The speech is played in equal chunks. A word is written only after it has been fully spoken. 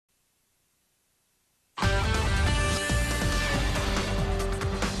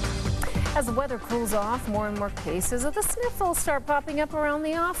As the weather cools off, more and more cases of the sniffles start popping up around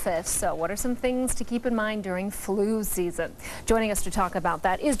the office. So what are some things to keep in mind during flu season? Joining us to talk about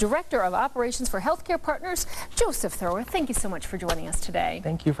that is Director of Operations for Healthcare Partners, Joseph Thrower. Thank you so much for joining us today.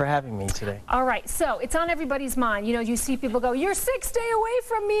 Thank you for having me today. All right, so it's on everybody's mind. You know, you see people go, "You're sick, stay away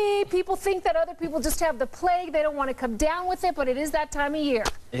from me." People think that other people just have the plague. They don't want to come down with it, but it is that time of year.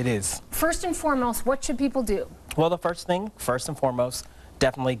 It is. First and foremost, what should people do? Well, the first and foremost,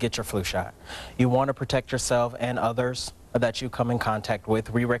 definitely get your flu shot. You want to protect yourself and others that you come in contact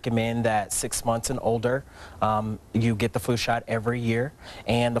with. We recommend that 6 months and older, you get the flu shot every year,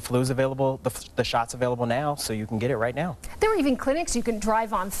 and the flu's available, the shot's available now, so you can get it right now. There are even clinics you can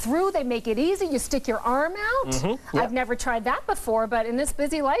drive on through. They make it easy. You stick your arm out. Yep. I've never tried that before, but in this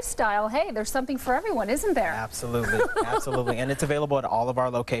busy lifestyle, hey, there's something for everyone, isn't there? Absolutely, absolutely. And it's available at all of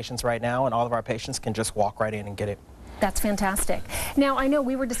our locations right now, and all of our patients can just walk right in and get it. That's fantastic. Now, I know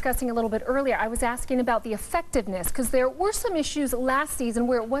we were discussing a little bit earlier, I was asking about the effectiveness, because there were some issues last season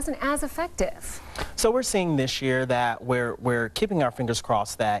where it wasn't as effective. So we're seeing this year that we're keeping our fingers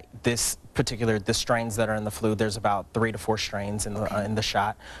crossed that the strains that are in the flu, there's about 3 to 4 strains in the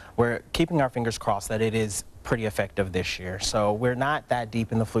shot. We're keeping our fingers crossed that it is pretty effective this year. So we're not that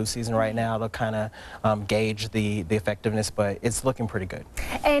deep in the flu season right now to kind of gauge the effectiveness, but it's looking pretty good.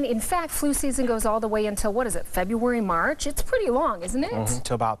 And in fact, flu season goes all the way until, what is it, February, March? It's pretty long, isn't it?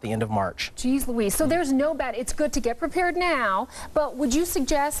 To about the end of March. Geez Louise. So there's no bad, it's good to get prepared now, but would you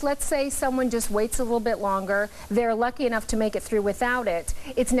suggest, let's say someone just waits a little bit longer, they're lucky enough to make it through without it,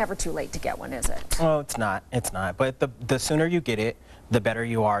 it's never too late to get one, is it? Oh, it's not. It's not. But the sooner you get it, the better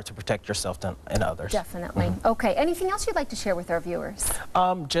you are to protect yourself and others. Definitely. Okay. Anything else you'd like to share with our viewers?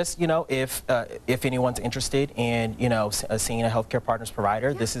 Just, you know, if anyone's interested in, you know, seeing a healthcare partners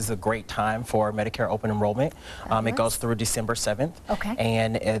provider, this is a great time for Medicare open enrollment. It goes through December 7th. Okay.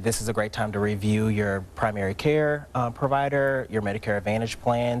 And this is a great time to review your primary care provider, your Medicare Advantage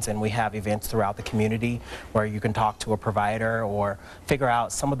plans, and we have events throughout the community where you can talk to a provider or figure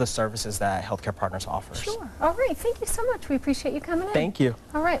out some of the services that Healthcare Partners offers. Sure. All right. Thank you so much. We appreciate you coming in. Thank you.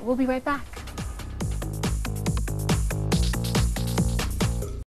 All right. We'll be right back.